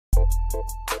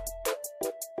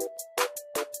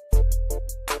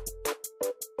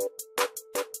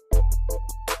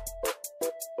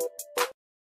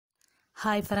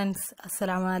Hi friends,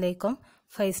 അസ്സലാമു അലൈക്കും.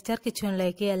 5 star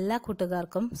കിച്ചണിലേക്ക് എല്ലാ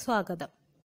കൂട്ടുകാർക്കും സ്വാഗതം.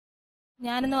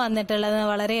 ഞാനിന്ന് വന്നിട്ടുള്ളത്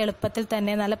വളരെ എളുപ്പത്തിൽ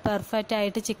തന്നെ നല്ല പെർഫെക്റ്റ്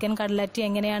ആയിട്ട് ചിക്കൻ കട്ലറ്റ്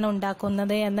എങ്ങനെയാണ്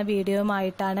ഉണ്ടാക്കുന്നത് എന്ന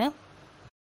വീഡിയോയുമായിട്ടാണ്.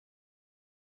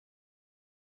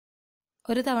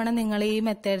 ഒരു തവണ നിങ്ങൾ ഈ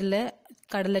മെത്തേഡിൽ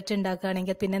കട്ലറ്റ്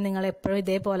ഉണ്ടാക്കുകയാണെങ്കിൽ പിന്നെ നിങ്ങൾ എപ്പോഴും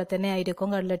ഇതേപോലെ തന്നെ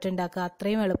ആയിരിക്കും കട്ലറ്റ് ഉണ്ടാക്കുക.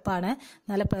 അത്രയും എളുപ്പമാണ്,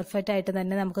 നല്ല പെർഫെക്റ്റ് ആയിട്ട്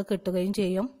തന്നെ നമുക്ക് കിട്ടുകയും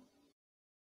ചെയ്യും.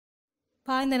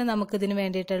 ആദ്യം തന്നെ നമുക്ക് ഇതിന്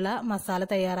വേണ്ടിയിട്ടുള്ള മസാല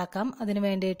തയ്യാറാക്കാം. അതിന്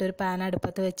വേണ്ടിയിട്ട് ഒരു പാൻ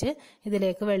അടുപ്പത്ത് വെച്ച്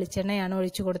ഇതിലേക്ക് വെളിച്ചെണ്ണയാണ്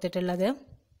ഒഴിച്ചു കൊടുത്തിട്ടുള്ളത്.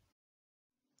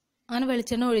 അങ്ങനെ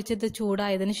വെളിച്ചെണ്ണ ഒഴിച്ചത്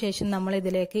ചൂടായതിനു ശേഷം നമ്മൾ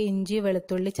ഇതിലേക്ക് ഇഞ്ചി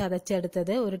വെളുത്തുള്ളി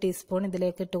ചതച്ചെടുത്തത് 1 ടീസ്പൂൺ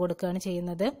ഇതിലേക്ക് ഇട്ട് കൊടുക്കുകയാണ്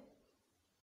ചെയ്യുന്നത്.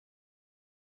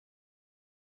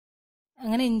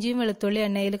 അങ്ങനെ ഇഞ്ചിയും വെളുത്തുള്ളി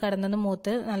എണ്ണയിൽ കടന്നൊന്ന്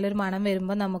മൂത്ത് നല്ലൊരു മണം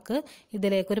വരുമ്പോൾ നമുക്ക്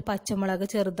ഇതിലേക്ക് ഒരു പച്ചമുളക്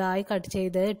ചെറുതായി കട്ട്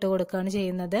ചെയ്ത് ഇട്ട് കൊടുക്കുകയാണ്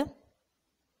ചെയ്യുന്നത്.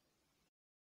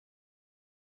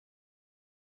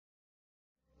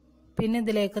 പിന്നെ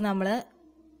ഇതിലേക്ക് നമ്മൾ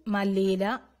മല്ലിയില,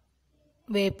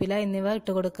 വേപ്പില എന്നിവ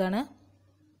ഇട്ട് കൊടുക്കുകയാണ്.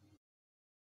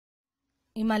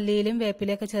 ഈ മല്ലിയിലും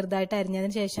വേപ്പിലയൊക്കെ ചെറുതായിട്ട്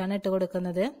അരിഞ്ഞതിന് ശേഷമാണ് ഇട്ട്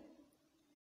കൊടുക്കുന്നത്.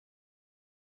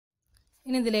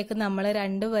 ഇനി ഇതിലേക്ക് നമ്മൾ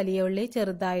 2 വലിയ ഉള്ളി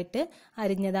ചെറുതായിട്ട്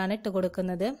അരിഞ്ഞതാണ് ഇട്ട്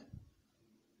കൊടുക്കുന്നത്.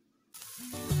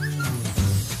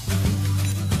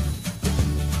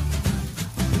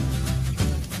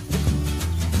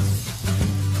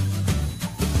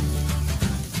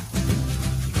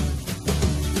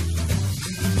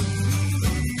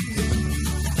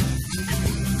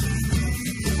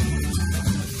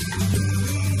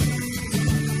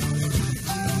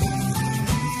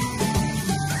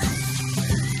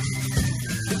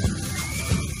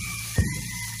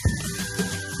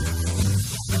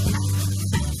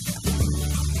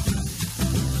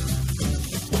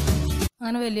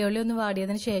 അങ്ങനെ വെല്ലുള്ളി ഒന്ന്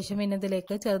വാടിയതിന് ശേഷം ഇനി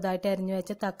ഇതിലേക്ക് ചെറുതായിട്ട് അരിഞ്ഞു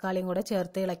വെച്ച തക്കാളിയും കൂടെ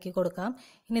ചേർത്ത് ഇളക്കി കൊടുക്കാം.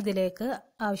 ഇനി ഇതിലേക്ക്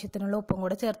ആവശ്യത്തിനുള്ള ഉപ്പും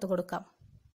കൂടെ ചേർത്ത് കൊടുക്കാം.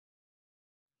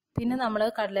 പിന്നെ നമ്മൾ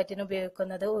കട്ലറ്റിന്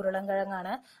ഉപയോഗിക്കുന്നത്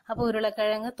ഉരുളൻകിഴങ്ങാണ്. അപ്പോൾ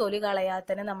ഉരുളക്കിഴങ്ങ് തൊലി കളയാതെ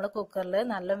തന്നെ നമ്മൾ കുക്കറിൽ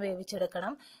നല്ല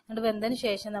വേവിച്ചെടുക്കണം. എന്നിട്ട് വെന്തതിന്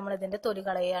ശേഷം നമ്മൾ ഇതിന്റെ തൊലി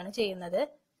കളയുകയാണ് ചെയ്യുന്നത്.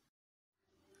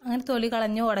 അങ്ങനെ തൊലി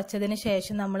കളഞ്ഞ് ഉടച്ചതിന്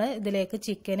ശേഷം നമ്മൾ ഇതിലേക്ക്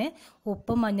ചിക്കന്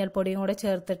ഉപ്പും മഞ്ഞൾപ്പൊടിയും കൂടെ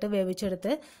ചേർത്തിട്ട്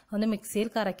വേവിച്ചെടുത്ത് ഒന്ന് മിക്സിയിൽ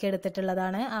കറക്കി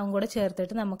എടുത്തിട്ടുള്ളതാണ്. അതും കൂടെ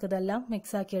ചേർത്തിട്ട് നമുക്കിതെല്ലാം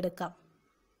മിക്സാക്കി എടുക്കാം.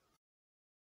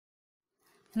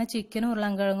 അങ്ങനെ ചിക്കനും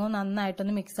ഉരുളൻകിഴങ്ങും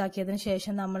നന്നായിട്ടൊന്ന് മിക്സാക്കിയതിന്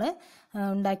ശേഷം നമ്മൾ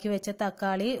ഉണ്ടാക്കി വെച്ച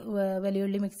തക്കാളി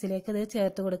വലിയുള്ളി മിക്സിലേക്ക് ഇത്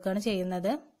ചേർത്ത് കൊടുക്കുകയാണ്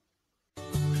ചെയ്യുന്നത്.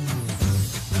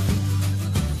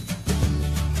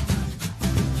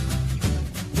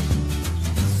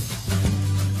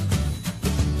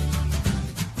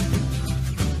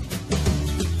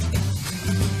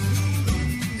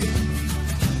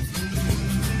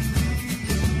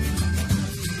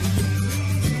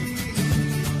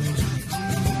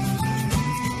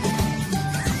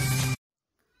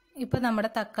 ഇപ്പൊ നമ്മുടെ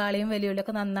തക്കാളിയും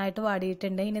വലിയുള്ളിയൊക്കെ നന്നായിട്ട്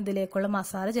വാടിയിട്ടുണ്ട്. ഇനി ഇതിലേക്കുള്ള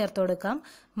മസാല ചേർത്ത് കൊടുക്കാം.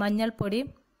 മഞ്ഞൾപ്പൊടി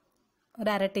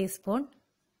 1/2 ടീസ്പൂൺ,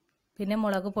 പിന്നെ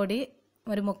മുളക് പൊടി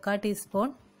 1/4 ടീസ്പൂൺ,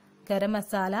 ഗരം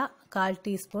മസാല 1/4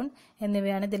 ടീസ്പൂൺ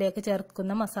എന്നിവയാണ് ഇതിലേക്ക്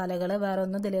ചേർക്കുന്ന മസാലകൾ. വേറെ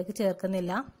ഒന്നും ഇതിലേക്ക്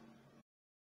ചേർക്കുന്നില്ല.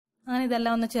 അങ്ങനെ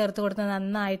ഇതെല്ലാം ഒന്ന് ചേർത്ത് കൊടുത്ത്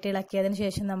നന്നായിട്ട് ഇളക്കിയതിന്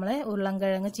ശേഷം നമ്മൾ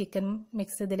ഉരുളൻകിഴങ്ങ് ചിക്കൻ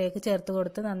മിക്സ് ഇതിലേക്ക് ചേർത്ത്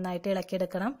കൊടുത്ത് നന്നായിട്ട്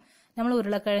ഇളക്കിയെടുക്കണം. നമ്മൾ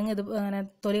ഉരുളക്കിഴങ്ങ് ഇത് അങ്ങനെ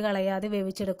തൊലി കളയാതെ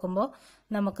വേവിച്ചെടുക്കുമ്പോൾ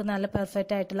നമുക്ക് നല്ല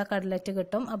പെർഫെക്റ്റ് ആയിട്ടുള്ള കട്ലറ്റ്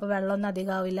കിട്ടും. അപ്പോൾ വെള്ളമൊന്നും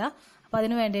അധികമാവില്ല. അപ്പോൾ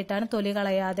അതിന് വേണ്ടിയിട്ടാണ് തൊലി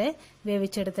കളയാതെ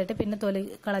വേവിച്ചെടുത്തിട്ട് പിന്നെ തൊലി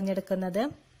കളഞ്ഞെടുക്കുന്നത്.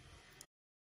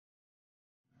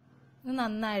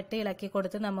 നന്നായിട്ട് ഇളക്കി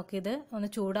കൊടുത്ത് നമുക്കിത് ഒന്ന്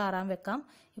ചൂടാറാൻ വെക്കാം.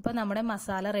 ഇപ്പം നമ്മുടെ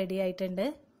മസാല റെഡി ആയിട്ടുണ്ട്.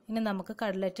 ഇനി നമുക്ക്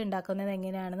കട്ലറ്റ് ഉണ്ടാക്കുന്നത്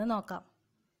എങ്ങനെയാണെന്ന് നോക്കാം.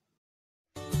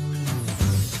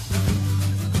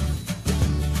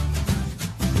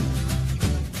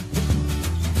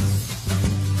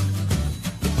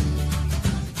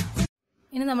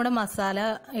 ഇനി നമ്മുടെ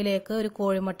മസാലയിലേക്ക് ഒരു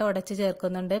കോഴിമുട്ട ഉടച്ച്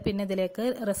ചേർക്കുന്നുണ്ട്. പിന്നെ ഇതിലേക്ക്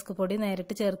റസ്ക് പൊടി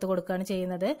നേരിട്ട് ചേർത്ത് കൊടുക്കുകയാണ്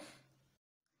ചെയ്യുന്നത്.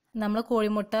 നമ്മൾ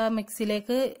കോഴിമുട്ട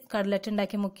മിക്സിയിലേക്ക് കട്ലറ്റ്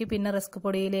ഉണ്ടാക്കി മുക്കി പിന്നെ റസ്ക്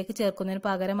പൊടിയിലേക്ക് ചേർക്കുന്നതിന്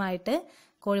പകരമായിട്ട്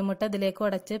കോഴിമുട്ട ഇതിലേക്ക്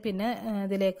ഉടച്ച് പിന്നെ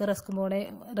ഇതിലേക്ക്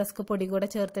റസ്ക് പൊടി കൂടെ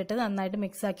ചേർത്തിട്ട് നന്നായിട്ട്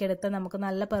മിക്സ് ആക്കി എടുത്ത് നമുക്ക്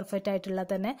നല്ല പെർഫെക്റ്റ് ആയിട്ടുള്ള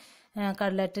തന്നെ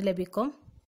കട്ലറ്റ് ലഭിക്കും.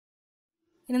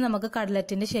 ഇനി നമുക്ക്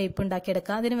കട്ലറ്റിന്റെ ഷേപ്പ്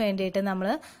ഉണ്ടാക്കിയെടുക്കാം. അതിന് വേണ്ടിയിട്ട് നമ്മൾ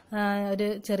ഒരു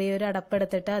ചെറിയൊരു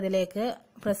അടപ്പെടുത്തിട്ട് അതിലേക്ക്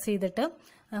പ്രസ് ചെയ്തിട്ട്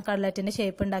കട്ലറ്റിന്റെ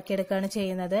ഷേപ്പ് ഉണ്ടാക്കിയെടുക്കുകയാണ്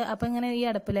ചെയ്യുന്നത്. അപ്പം ഇങ്ങനെ ഈ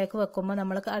അടുപ്പിലേക്ക് വെക്കുമ്പോൾ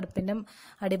നമ്മൾ അടുപ്പിന്റെ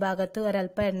അടിഭാഗത്ത്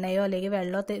ഒരല്പം എണ്ണയോ അല്ലെങ്കിൽ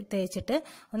വെള്ളമോ തേച്ചിട്ട്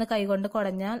ഒന്ന് കൈകൊണ്ട്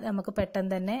കുടഞ്ഞാൽ നമുക്ക്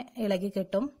പെട്ടെന്ന് തന്നെ ഇളകി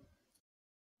കിട്ടും.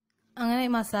 അങ്ങനെ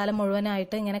മസാല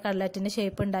മുഴുവനായിട്ട് ഇങ്ങനെ കട്ലറ്റിന്റെ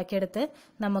ഷേപ്പ് ഉണ്ടാക്കിയെടുത്ത്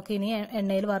നമുക്ക് ഇനി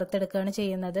എണ്ണയിൽ വറുത്തെടുക്കുകയാണ്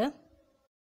ചെയ്യുന്നത്.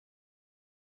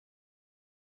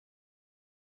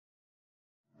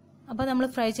 അപ്പോൾ നമ്മൾ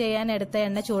ഫ്രൈ ചെയ്യാൻ എടുത്ത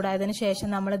എണ്ണ ചൂടായതിനു ശേഷം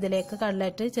നമ്മൾ ഇതിലേക്ക്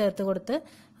കട്ലറ്റ് ചേർത്ത് കൊടുത്ത്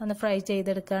ഒന്ന് ഫ്രൈ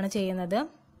ചെയ്തെടുക്കുകയാണ് ചെയ്യുന്നത്.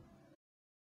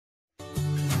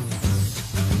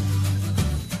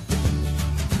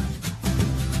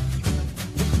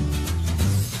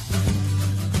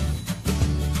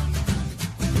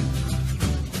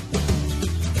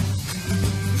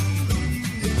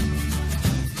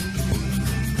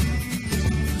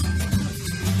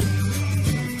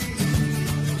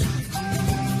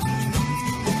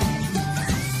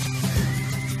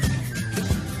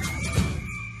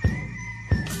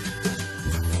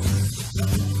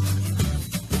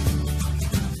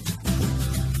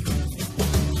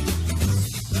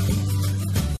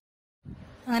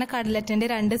 അങ്ങനെ കട്ലറ്റിന്റെ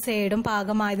രണ്ട് സൈഡും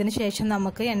പാകമായതിനു ശേഷം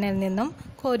നമുക്ക് എണ്ണയിൽ നിന്നും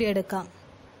കോരിയെടുക്കാം.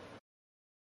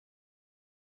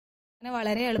 അങ്ങനെ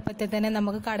വളരെ എളുപ്പത്തിൽ തന്നെ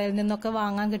നമുക്ക് കടയിൽ നിന്നൊക്കെ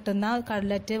വാങ്ങാൻ കിട്ടുന്ന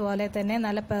കട്ലറ്റ് പോലെ തന്നെ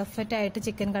നല്ല പെർഫെക്റ്റ് ആയിട്ട്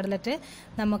ചിക്കൻ കട്ലറ്റ്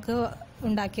നമുക്ക്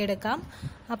ഉണ്ടാക്കിയെടുക്കാം.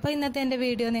 അപ്പോൾ ഇന്നത്തെ എൻ്റെ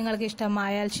വീഡിയോ നിങ്ങൾക്ക്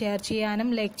ഇഷ്ടമായാൽ ഷെയർ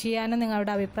ചെയ്യാനും ലൈക്ക് ചെയ്യാനും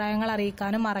നിങ്ങളുടെ അഭിപ്രായങ്ങൾ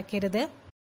അറിയിക്കാനും മറക്കരുത്.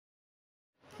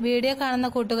 വീഡിയോ കാണുന്ന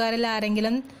കൂട്ടുകാരിൽ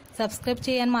ആരെങ്കിലും സബ്സ്ക്രൈബ്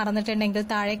ചെയ്യാൻ മറന്നിട്ടുണ്ടെങ്കിൽ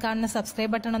താഴെ കാണുന്ന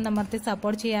സബ്സ്ക്രൈബ് ബട്ടൺ ഒന്ന് അമർത്തി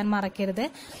സപ്പോർട്ട് ചെയ്യാൻ മറക്കരുത്.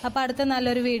 അപ്പോൾ അടുത്ത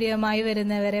നല്ലൊരു വീഡിയോയുമായി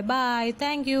വരുന്നവരെ ബൈ.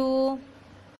 Thank you.